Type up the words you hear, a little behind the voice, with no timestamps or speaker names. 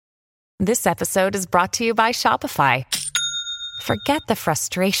This episode is brought to you by Shopify. Forget the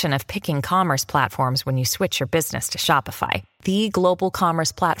frustration of picking commerce platforms when you switch your business to Shopify, the global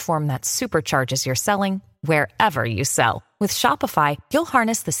commerce platform that supercharges your selling wherever you sell. With Shopify, you'll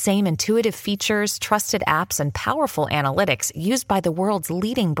harness the same intuitive features, trusted apps, and powerful analytics used by the world's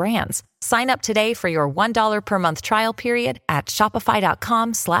leading brands. Sign up today for your $1 per month trial period at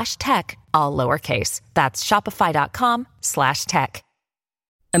shopify.com/tech, all lowercase. That's shopify.com/tech.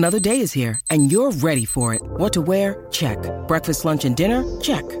 Another day is here, and you're ready for it. What to wear? Check. Breakfast, lunch, and dinner?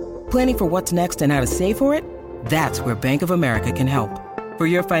 Check. Planning for what's next and how to save for it? That's where Bank of America can help. For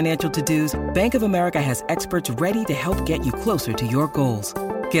your financial to-dos, Bank of America has experts ready to help get you closer to your goals.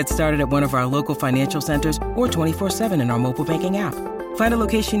 Get started at one of our local financial centers or 24/7 in our mobile banking app. Find a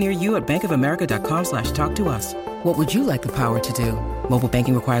location near you at bankofamerica.com/talktous. What would you like the power to do? Mobile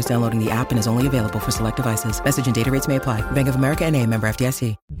banking requires downloading the app and is only available for select devices. Message and data rates may apply. Bank of America NA, member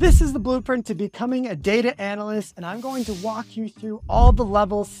FDIC. This is the blueprint to becoming a data analyst, and I'm going to walk you through all the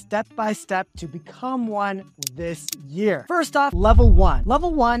levels step by step to become one this year. First off, level one.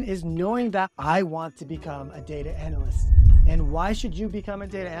 Level one is knowing that I want to become a data analyst. And why should you become a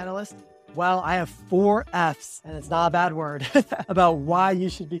data analyst? Well, I have 4 F's, and it's not a bad word, about why you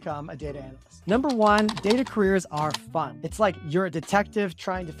should become a data analyst. Number one, data careers are fun. It's like you're a detective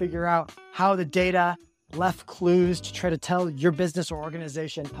trying to figure out how the data left clues to try to tell your business or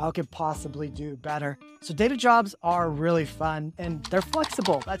organization how it could possibly do better. So data jobs are really fun and they're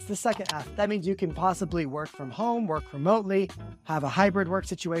flexible. That's the second F. That means you can possibly work from home, work remotely, have a hybrid work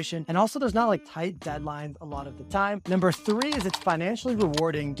situation. And also there's not like tight deadlines a lot of the time. Number 3 is it's financially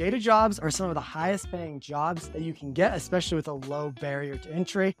rewarding. Data jobs are some of the highest paying jobs that you can get, especially with a low barrier to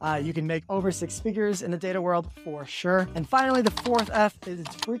entry. You can make over 6 figures in the data world for sure. And finally, the 4th F is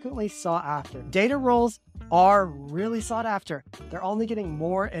it's frequently sought after. Data roles are really sought after. They're only getting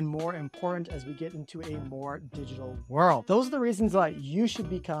more and more important as we get into a more digital world. Those are the reasons why you should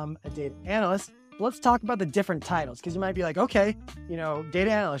become a data analyst. Let's talk about the different titles, because you might be like, okay,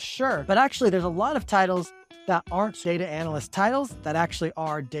 data analyst, sure. But actually, there's a lot of titles that aren't data analyst titles that actually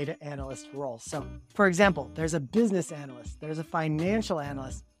are data analyst roles. So, for example, there's a business analyst, there's a financial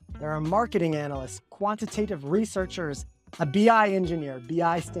analyst, there are marketing analysts, quantitative researchers, a BI engineer,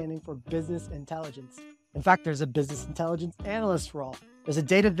 BI standing for business intelligence. In fact, there's a business intelligence analyst role. There's a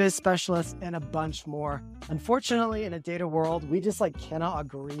data viz specialist and a bunch more. Unfortunately, in a data world, we just cannot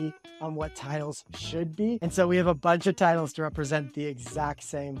agree on what titles should be. And so we have a bunch of titles to represent the exact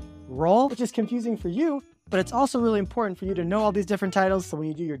same role, which is confusing for you, but it's also really important for you to know all these different titles. So when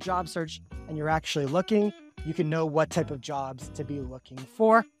you do your job search and you're actually looking, you can know what type of jobs to be looking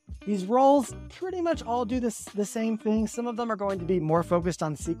for. These roles pretty much all do the same thing. Some of them are going to be more focused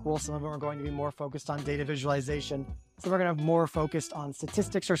on SQL. Some of them are going to be more focused on data visualization. Some are going to have more focused on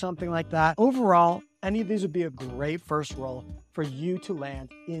statistics or something like that. Overall, any of these would be a great first role for you to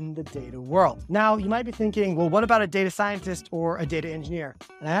land in the data world. Now, you might be thinking, well, what about a data scientist or a data engineer?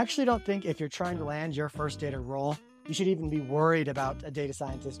 And I actually don't think if you're trying to land your first data role, you should even be worried about a data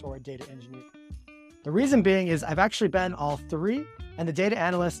scientist or a data engineer. The reason being is I've actually been all 3, and the data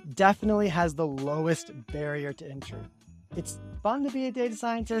analyst definitely has the lowest barrier to entry. It's fun to be a data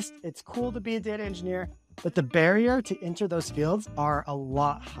scientist, it's cool to be a data engineer, but the barrier to enter those fields are a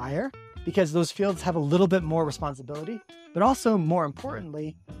lot higher because those fields have a little bit more responsibility, but also more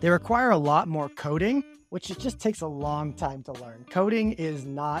importantly, they require a lot more coding, which it just takes a long time to learn. Coding is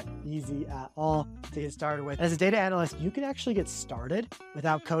not easy at all to get started with. As a data analyst, you can actually get started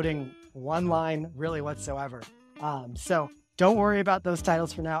without coding one line really whatsoever. So don't worry about those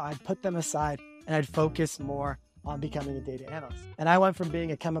titles for now. I'd put them aside and I'd focus more on becoming a data analyst. And I went from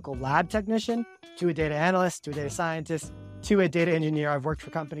being a chemical lab technician to a data analyst, to a data scientist, to a data engineer. I've worked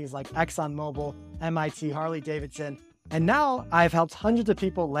for companies like ExxonMobil, MIT, Harley-Davidson, and now I've helped hundreds of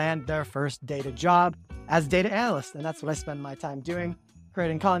people land their first data job as data analysts. And that's what I spend my time doing,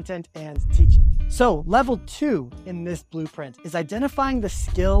 creating content and teaching. So level 2 in this blueprint is identifying the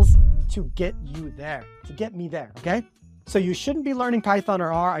skills to get you there, to get me there, okay? So you shouldn't be learning Python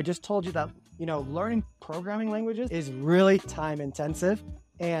or R. I just told you that, learning programming languages is really time intensive.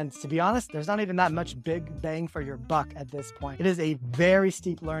 And to be honest, there's not even that much big bang for your buck at this point. It is a very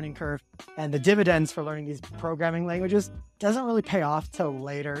steep learning curve, and the dividends for learning these programming languages doesn't really pay off till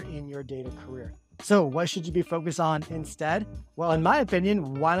later in your data career. So what should you be focused on instead? Well, in my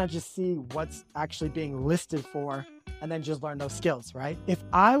opinion, why not just see what's actually being listed for and then just learn those skills, right? If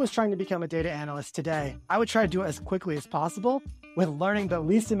I was trying to become a data analyst today, I would try to do it as quickly as possible with learning the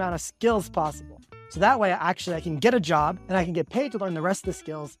least amount of skills possible. So that way, I can get a job and I can get paid to learn the rest of the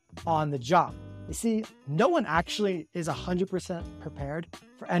skills on the job. You see, no one actually is 100% prepared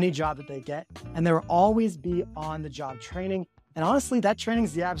for any job that they get, and there will always be on-the-job training. And honestly, that training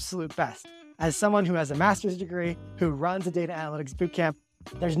is the absolute best. As someone who has a master's degree, who runs a data analytics bootcamp,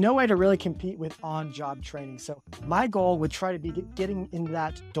 there's no way to really compete with on-job training. So my goal would try to be getting in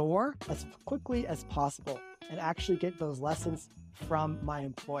that door as quickly as possible and actually get those lessons from my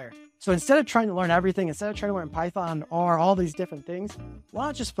employer. So instead of trying to learn everything, instead of trying to learn Python or all these different things, why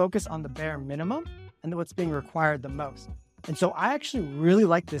not just focus on the bare minimum and what's being required the most? And so I actually really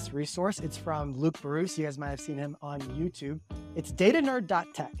like this resource. It's from Luke Bruce. You guys might have seen him on YouTube. It's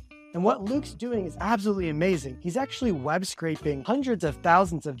datanerd.tech. And what Luke's doing is absolutely amazing. He's actually web scraping hundreds of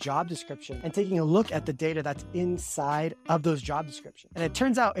thousands of job descriptions and taking a look at the data that's inside of those job descriptions. And it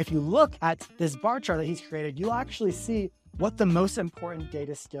turns out if you look at this bar chart that he's created, you'll actually see what the most important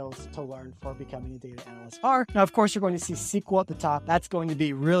data skills to learn for becoming a data analyst are. Now, of course, you're going to see SQL at the top. That's going to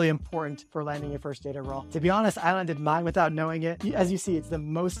be really important for landing your first data role. To be honest, I landed mine without knowing it. As you see, it's the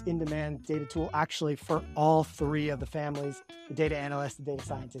most in-demand data tool actually for all three of the families, the data analyst, the data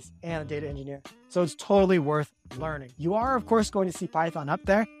scientist, and the data engineer. So it's totally worth learning. You are, of course, going to see Python up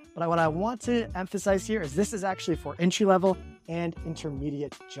there, but what I want to emphasize here is this is actually for entry-level and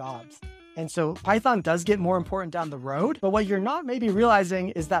intermediate jobs. And so Python does get more important down the road, but what you're not maybe realizing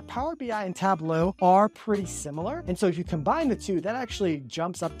is that Power BI and Tableau are pretty similar. And so if you combine the two, that actually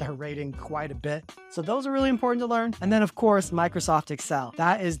jumps up their rating quite a bit. So those are really important to learn. And then of course, Microsoft Excel.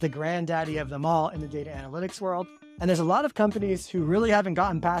 That is the granddaddy of them all in the data analytics world. And there's a lot of companies who really haven't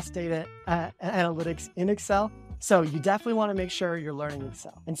gotten past data analytics in Excel. So you definitely want to make sure you're learning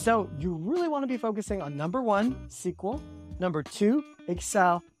Excel. And so you really want to be focusing on number 1, SQL, number 2,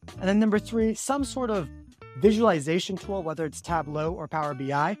 Excel, and then number 3, some sort of visualization tool, whether it's Tableau or Power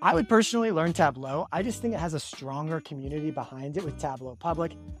BI. I would personally learn Tableau. I just think it has a stronger community behind it with Tableau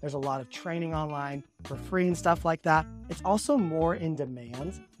Public. There's a lot of training online for free and stuff like that. It's also more in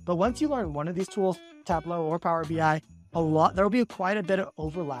demand. But once you learn one of these tools, Tableau or Power BI, there will be quite a bit of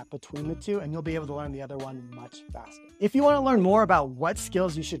overlap between the two, and you'll be able to learn the other one much faster. If you want to learn more about what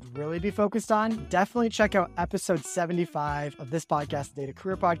skills you should really be focused on, definitely check out episode 75 of this podcast, the Data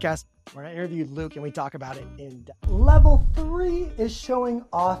Career Podcast, where I interviewed Luke and we talk about it in depth. Level 3 is showing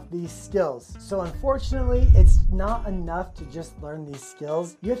off these skills. So unfortunately, it's not enough to just learn these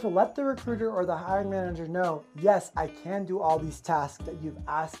skills. You have to let the recruiter or the hiring manager know, yes, I can do all these tasks that you've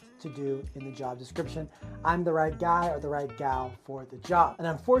asked to do in the job description. I'm the right guy or the right gal for the job. And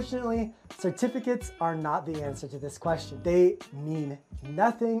unfortunately, certificates are not the answer to this question. They mean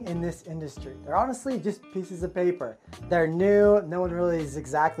nothing in this industry. They're honestly just pieces of paper. They're new. No one really is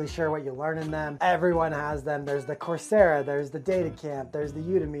exactly sure what you learn in them. Everyone has them. There's the Coursera, there's the DataCamp, there's the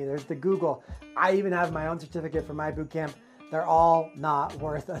Udemy, there's the Google. I even have my own certificate for my bootcamp. They're all not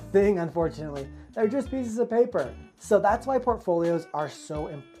worth a thing, unfortunately. They're just pieces of paper. So that's why portfolios are so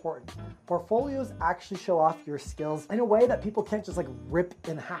important. Portfolios actually show off your skills in a way that people can't just rip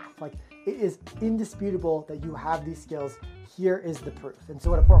in half. It is indisputable that you have these skills. Here is the proof. And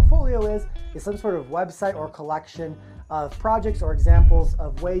so what a portfolio is some sort of website or collection of projects or examples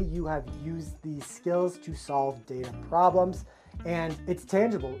of way you have used these skills to solve data problems. And it's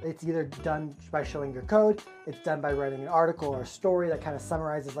tangible. It's either done by showing your code, it's done by writing an article or a story that kind of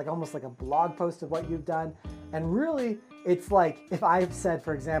summarizes almost like a blog post of what you've done. And really, it's like if I've said,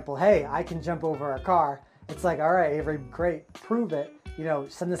 for example, hey, I can jump over a car, it's like, all right, Avery, great, prove it.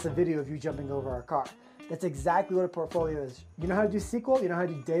 Send us a video of you jumping over our car. That's exactly what a portfolio is. You know how to do SQL? You know how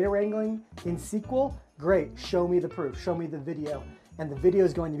to do data wrangling in SQL? Great, show me the proof, show me the video. And the video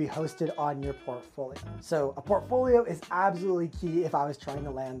is going to be hosted on your portfolio. So a portfolio is absolutely key if I was trying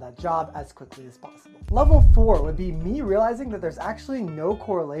to land that job as quickly as possible. Level 4 would be me realizing that there's actually no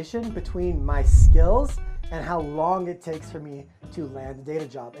correlation between my skills and how long it takes for me to land a data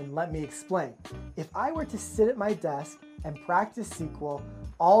job. And let me explain. If I were to sit at my desk and practice SQL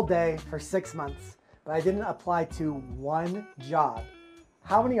all day for 6 months, but I didn't apply to one job,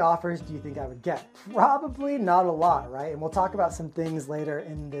 how many offers do you think I would get? Probably not a lot, right? And we'll talk about some things later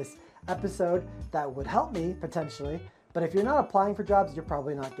in this episode that would help me potentially. But if you're not applying for jobs, you're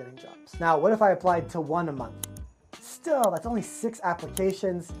probably not getting jobs. Now, what if I applied to one a month? Still, that's only 6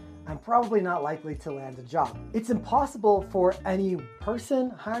 applications. I'm probably not likely to land a job. It's impossible for any person,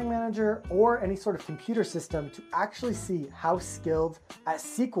 hiring manager, or any sort of computer system to actually see how skilled at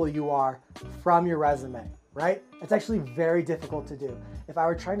SQL you are from your resume, right? It's actually very difficult to do. If I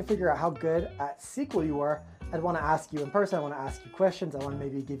were trying to figure out how good at SQL you were, I'd want to ask you in person, I want to ask you questions, I want to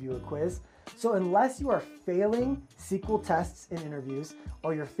maybe give you a quiz. So unless you are failing SQL tests in interviews,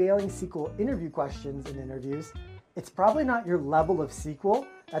 or you're failing SQL interview questions in interviews, it's probably not your level of SQL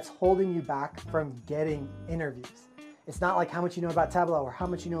that's holding you back from getting interviews. It's not like how much you know about Tableau or how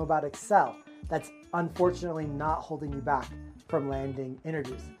much you know about Excel. That's unfortunately not holding you back from landing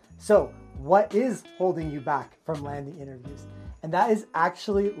interviews. So what is holding you back from landing interviews? And that is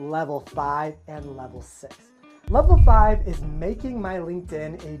actually level 5 and level 6. Level 5 is making my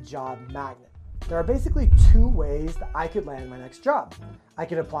LinkedIn a job magnet. There are basically 2 ways that I could land my next job. I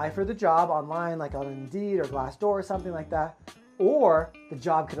could apply for the job online, like on Indeed or Glassdoor or something like that, or the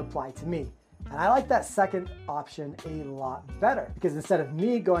job could apply to me. And I like that second option a lot better, because instead of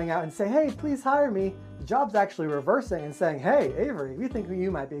me going out and saying, hey, please hire me, the job's actually reversing and saying, hey, Avery, we think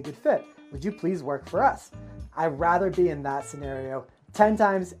you might be a good fit. Would you please work for us? I'd rather be in that scenario 10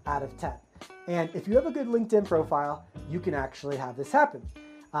 times out of 10. And if you have a good LinkedIn profile, you can actually have this happen.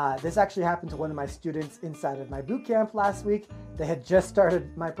 This actually happened to one of my students inside of my bootcamp last week. They had just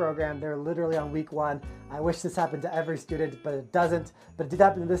started my program. They're literally on week 1. I wish this happened to every student, but it doesn't. But it did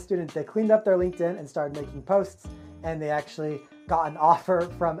happen to this student. They cleaned up their LinkedIn and started making posts, and they actually got an offer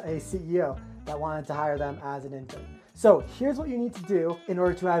from a CEO that wanted to hire them as an intern. So here's what you need to do in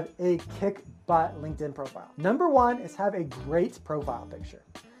order to have a kick-butt LinkedIn profile. Number 1 is have a great profile picture.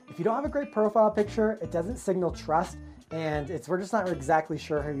 If you don't have a great profile picture, it doesn't signal trust, and we're just not exactly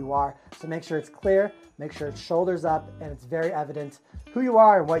sure who you are. So make sure it's clear, make sure it's shoulders up, and it's very evident who you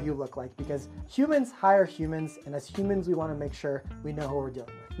are and what you look like, because humans hire humans, and as humans, we want to make sure we know who we're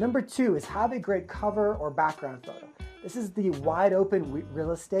dealing with. Number 2 is have a great cover or background photo. This is the wide open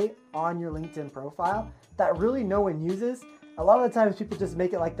real estate on your LinkedIn profile that really no one uses. A lot of the times people just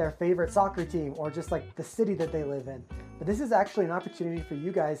make it like their favorite soccer team or just like the city that they live in. But this is actually an opportunity for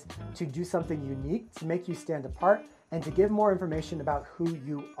you guys to do something unique, to make you stand apart, and to give more information about who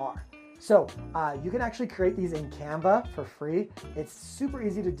you are. So you can actually create these in Canva for free. It's super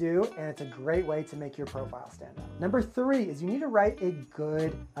easy to do, and it's a great way to make your profile stand out. Number 3 is you need to write a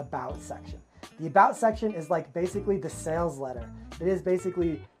good about section. The about section is like basically the sales letter. It is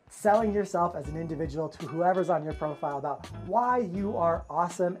basically selling yourself as an individual to whoever's on your profile about why you are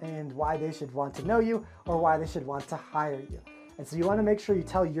awesome and why they should want to know you or why they should want to hire you. And so you want to make sure you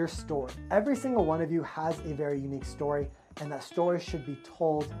tell your story. Every single one of you has a very unique story, and that story should be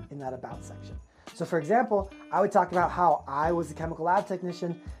told in that about section. So for example, I would talk about how I was a chemical lab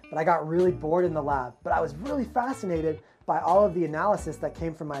technician, but I got really bored in the lab, but I was really fascinated by all of the analysis that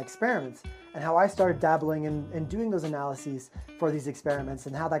came from my experiments and how I started dabbling in doing those analyses for these experiments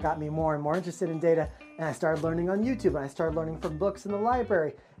and how that got me more and more interested in data. And I started learning on YouTube, and I started learning from books in the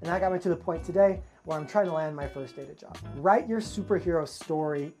library. And that got me to the point today where I'm trying to land my first data job. Write your superhero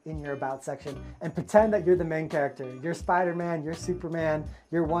story in your about section and pretend that you're the main character. You're Spider-Man, you're Superman,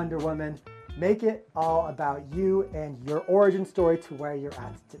 you're Wonder Woman. Make it all about you and your origin story to where you're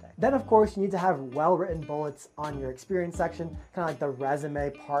at today. Then of course you need to have well-written bullets on your experience section, kind of like the resume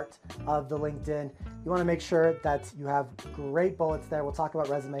part of the LinkedIn. You want to make sure that you have great bullets there. We'll talk about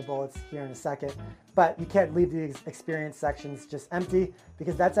resume bullets here in a second, but you can't leave the experience sections just empty,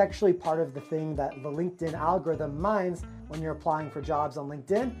 because that's actually part of the thing that the LinkedIn algorithm minds when you're applying for jobs on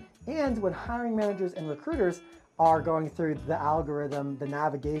LinkedIn, and when hiring managers and recruiters are going through the algorithm, the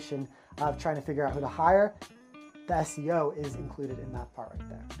navigation of trying to figure out who to hire. The SEO is included in that part right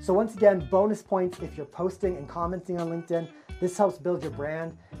there. So once again, bonus points if you're posting and commenting on LinkedIn. This helps build your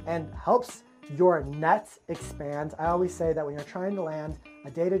brand and helps your net expand. I always say that when you're trying to land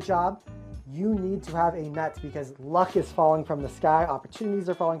a data job, you need to have a net, because luck is falling from the sky, opportunities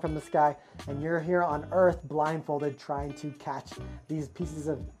are falling from the sky, and you're here on earth blindfolded trying to catch these pieces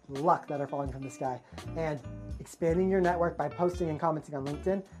of luck that are falling from the sky. And expanding your network by posting and commenting on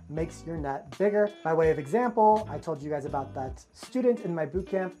LinkedIn makes your net bigger. By way of example, I told you guys about that student in my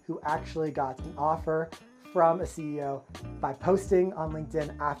bootcamp who actually got an offer from a CEO by posting on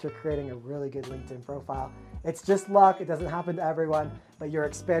LinkedIn after creating a really good LinkedIn profile. It's just luck. It doesn't happen to everyone, but you're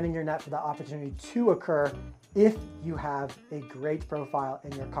expanding your net for the opportunity to occur if you have a great profile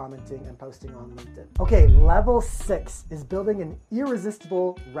and you're commenting and posting on LinkedIn. Okay, level 6 is building an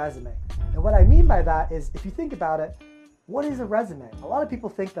irresistible resume. And what I mean by that is, if you think about it, what is a resume? A lot of people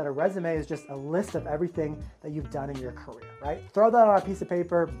think that a resume is just a list of everything that you've done in your career, right? Throw that on a piece of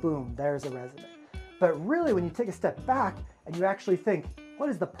paper, boom, there's a resume. But really, when you take a step back and you actually think, what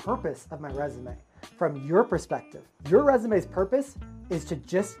is the purpose of my resume? From your perspective, your resume's purpose is to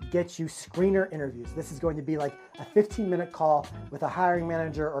just get you screener interviews. This is going to be like a 15-minute call with a hiring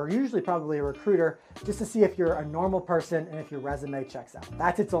manager, or usually probably a recruiter, just to see if you're a normal person and if your resume checks out.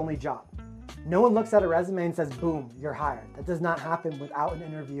 That's its only job. No one looks at a resume and says, boom, you're hired. That does not happen without an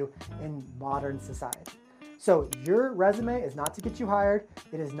interview in modern society. So your resume is not to get you hired.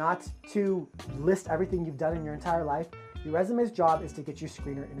 It is not to list everything you've done in your entire life. Your resume's job is to get you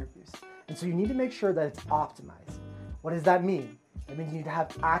screener interviews. And so you need to make sure that it's optimized. What does that mean? That means you need to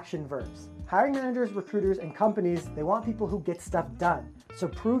have action verbs. Hiring managers, recruiters, and companies, they want people who get stuff done. So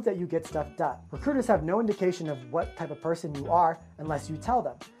prove that you get stuff done. Recruiters have no indication of what type of person you are unless you tell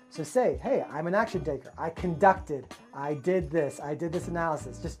them. So say, hey, I'm an action taker. I conducted, I did this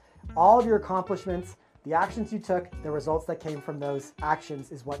analysis. Just all of your accomplishments, the actions you took, the results that came from those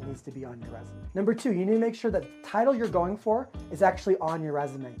actions is what needs to be on your resume. Number two, you need to make sure that the title you're going for is actually on your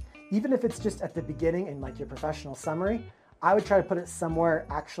resume. Even if it's just at the beginning in like your professional summary, I would try to put it somewhere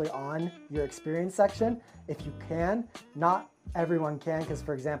actually on your experience section if you can. Not everyone can, because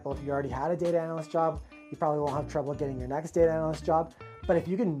for example, if you already had a data analyst job, you probably won't have trouble getting your next data analyst job. But if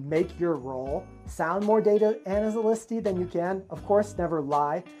you can make your role sound more data analyst-y than you can, of course, never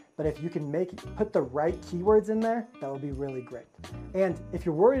lie. But if you can put the right keywords in there, that would be really great. And if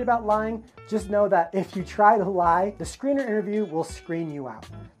you're worried about lying, just know that if you try to lie, the screener interview will screen you out.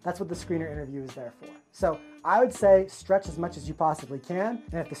 That's what the screener interview is there for. So I would say stretch as much as you possibly can.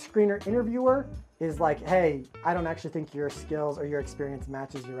 And if the screener interviewer is like, hey, I don't actually think your skills or your experience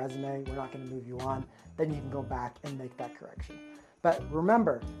matches your resume, we're not going to move you on, then you can go back and make that correction. But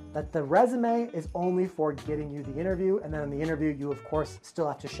remember that the resume is only for getting you the interview, and then in the interview, you of course still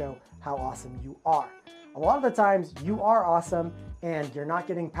have to show how awesome you are. A lot of the times you are awesome and you're not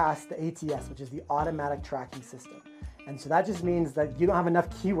getting past the ATS, which is the automatic tracking system. And so that just means that you don't have enough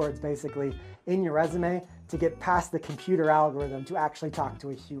keywords basically in your resume to get past the computer algorithm to actually talk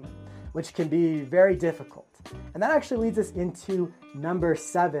to a human, which can be very difficult. And that actually leads us into number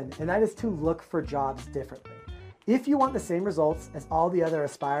 7, and that is to look for jobs differently. If you want the same results as all the other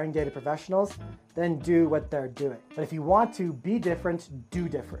aspiring data professionals, then do what they're doing. But if you want to be different, do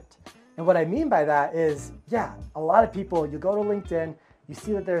different. And what I mean by that is, yeah, a lot of people, you go to LinkedIn, you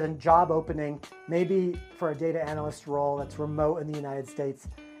see that there's a job opening, maybe for a data analyst role that's remote in the United States,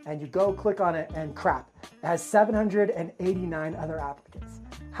 and you go click on it and crap, it has 789 other applicants.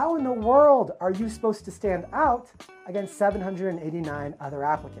 How in the world are you supposed to stand out against 789 other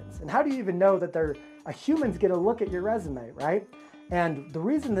applicants? And how do you even know that a human's gonna look at your resume, right? And the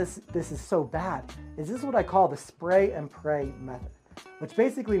reason this is so bad is this is what I call the spray and pray method, which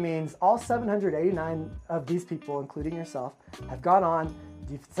basically means all 789 of these people, including yourself, have gone on,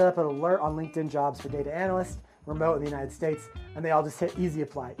 you've set up an alert on LinkedIn jobs for data analyst, remote in the United States, and they all just hit easy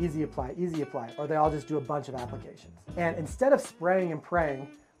apply, easy apply, easy apply, or they all just do a bunch of applications. And instead of spraying and praying,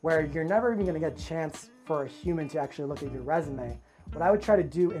 where you're never even gonna get a chance for a human to actually look at your resume, what I would try to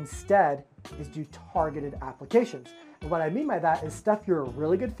do instead is do targeted applications. And what I mean by that is stuff you're a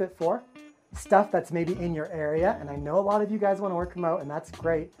really good fit for, stuff that's maybe in your area, and I know a lot of you guys wanna work remote, and that's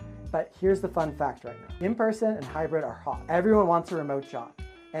great, but here's the fun fact right now. In-person and hybrid are hot. Everyone wants a remote job.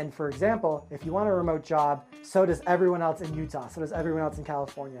 And for example, if you want a remote job, so does everyone else in Utah, so does everyone else in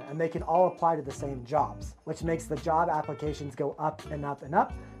California, and they can all apply to the same jobs, which makes the job applications go up and up and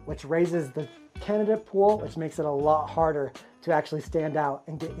up, which raises the candidate pool, which makes it a lot harder to actually stand out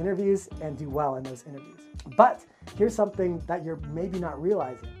and get interviews and do well in those interviews. But here's something that you're maybe not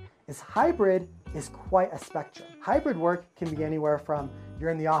realizing, is hybrid is quite a spectrum. Hybrid work can be anywhere from you're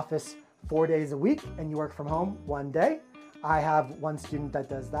in the office 4 days a week and you work from home 1 day. I have one student that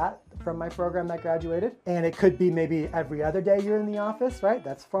does that from my program that graduated. And it could be maybe every other day you're in the office, right?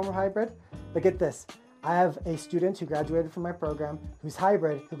 That's a form of hybrid. But get this, I have a student who graduated from my program who's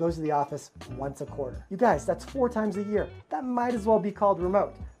hybrid, who goes to the office once a quarter. You guys, that's 4 times a year. That might as well be called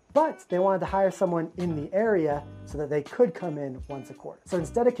remote. But they wanted to hire someone in the area so that they could come in once a quarter. So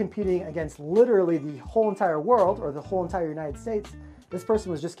instead of competing against literally the whole entire world or the whole entire United States, this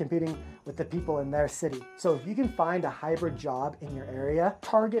person was just competing with the people in their city. So if you can find a hybrid job in your area,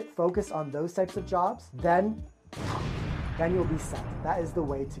 target, focus on those types of jobs, then you'll be set. That is the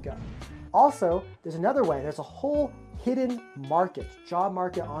way to go. Also, there's another way. There's a whole hidden market, job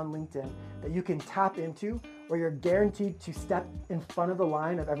market on LinkedIn that you can tap into where you're guaranteed to step in front of the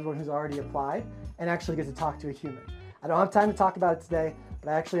line of everyone who's already applied and actually get to talk to a human. I don't have time to talk about it today,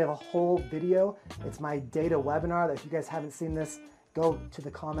 but I actually have a whole video. It's my data webinar that if you guys haven't seen this, go to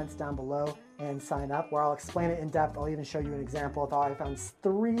the comments down below and sign up where I'll explain it in depth. I'll even show you an example of how I found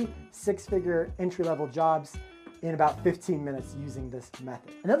 3 6-figure entry-level jobs in about 15 minutes using this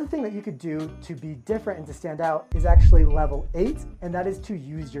method. Another thing that you could do to be different and to stand out is actually level 8, and that is to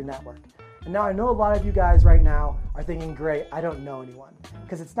use your network. And now I know a lot of you guys right now are thinking, great, I don't know anyone.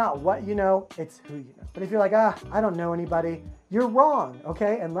 Because it's not what you know, it's who you know. But if you're like, I don't know anybody, you're wrong,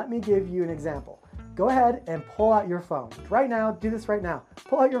 okay? And let me give you an example. Go ahead and pull out your phone. Right now, do this right now.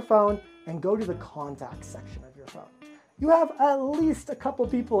 Pull out your phone and go to the contacts section of your phone. you have at least a couple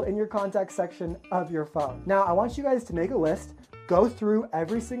people in your contact section of your phone. Now, I want you guys to make a list, go through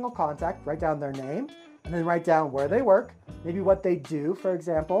every single contact, write down their name, and then write down where they work, maybe what they do, for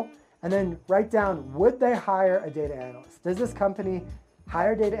example, and then write down, would they hire a data analyst? Does this company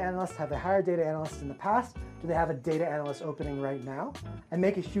hire data analysts? Have they hired data analysts in the past? Do they have a data analyst opening right now? And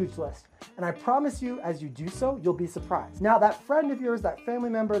make a huge list. And I promise you, as you do so, you'll be surprised. Now, that friend of yours, that family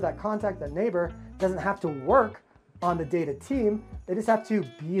member, that contact, that neighbor doesn't have to work on the data team, they just have to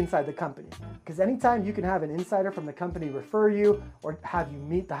be inside the company. Because anytime you can have an insider from the company refer you, or have you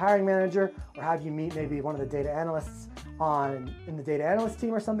meet the hiring manager, or have you meet maybe one of the data analysts in the data analyst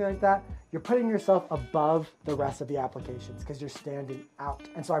team or something like that, you're putting yourself above the rest of the applications because you're standing out.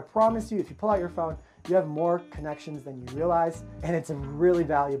 And so I promise you, if you pull out your phone, you have more connections than you realize, and it's really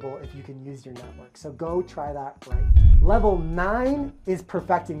valuable if you can use your network. So go try that right. Level 9 is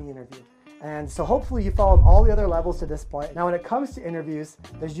perfecting the interview. And so hopefully you followed all the other levels to this point. Now, when it comes to interviews,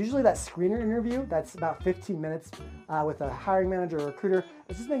 there's usually that screener interview that's about 15 minutes with a hiring manager or recruiter.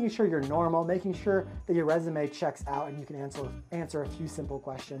 It's just making sure you're normal, making sure that your resume checks out and you can answer a few simple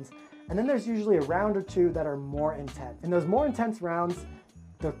questions. And then there's usually a round or two that are more intense. In those more intense rounds,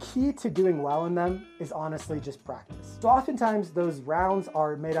 the key to doing well in them is honestly just practice. So oftentimes those rounds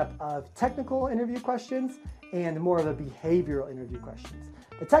are made up of technical interview questions and more of a behavioral interview questions.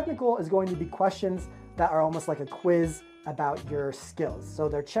 The technical is going to be questions that are almost like a quiz about your skills. So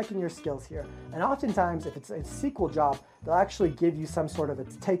they're checking your skills here. And oftentimes, if it's a SQL job, they'll actually give you some sort of a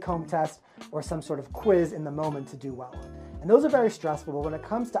take-home test or some sort of quiz in the moment to do well on. And those are very stressful, but when it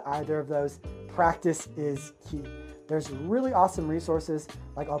comes to either of those, practice is key. There's really awesome resources,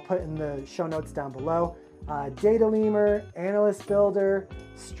 like I'll put in the show notes down below. Data Lemur, Analyst Builder,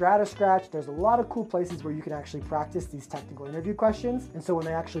 StrataScratch. There's a lot of cool places where you can actually practice these technical interview questions. And so when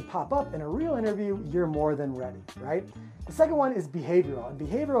they actually pop up in a real interview, you're more than ready, right? The second one is behavioral. And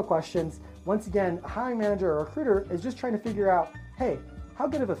behavioral questions, once again, a hiring manager or a recruiter is just trying to figure out, hey, how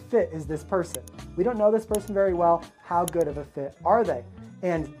good of a fit is this person? We don't know this person very well. How good of a fit are they?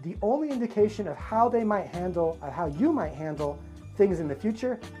 And the only indication of how they might handle, how you might handle things in the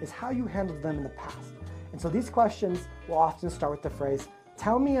future is how you handled them in the past. And so these questions will often start with the phrase,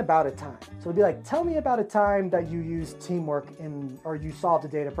 tell me about a time. So it'll be like, tell me about a time that you used teamwork or you solved a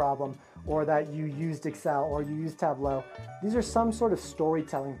data problem, or that you used Excel, or you used Tableau. These are some sort of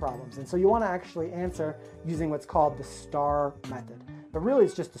storytelling problems. And so you want to actually answer using what's called the STAR method. But really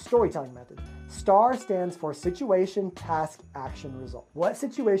it's just the storytelling method. STAR stands for situation, task, action, result. What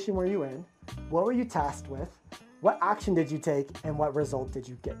situation were you in? What were you tasked with? What action did you take, and what result did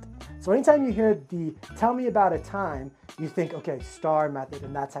you get? So anytime you hear the tell me about a time, you think, okay, STAR method,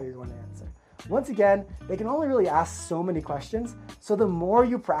 and that's how you're going to answer. Once again, they can only really ask so many questions, so the more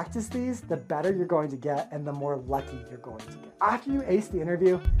you practice these, the better you're going to get and the more lucky you're going to get. After you ace the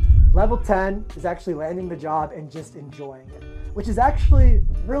interview, level 10 is actually landing the job and just enjoying it, which is actually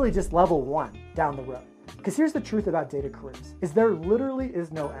really just level 1 down the road. Because here's the truth about data careers, is there literally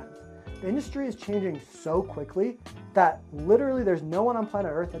is no end. The industry is changing so quickly that literally there's no one on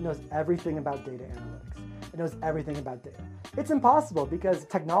planet Earth that knows everything about data analytics. It knows everything about data. It's impossible because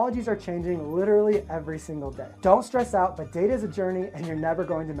technologies are changing literally every single day. Don't stress out, but data is a journey and you're never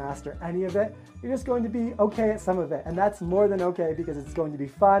going to master any of it. You're just going to be okay at some of it. And that's more than okay because it's going to be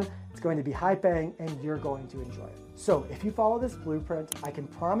fun, it's going to be high paying, and you're going to enjoy it. So if you follow this blueprint, I can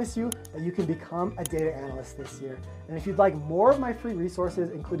promise you that you can become a data analyst this year. And if you'd like more of my free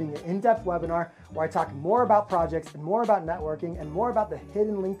resources, including an in-depth webinar where I talk more about projects and more about networking and more about the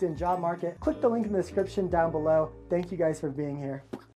hidden LinkedIn job market, click the link in the description down below. Thank you guys for being here.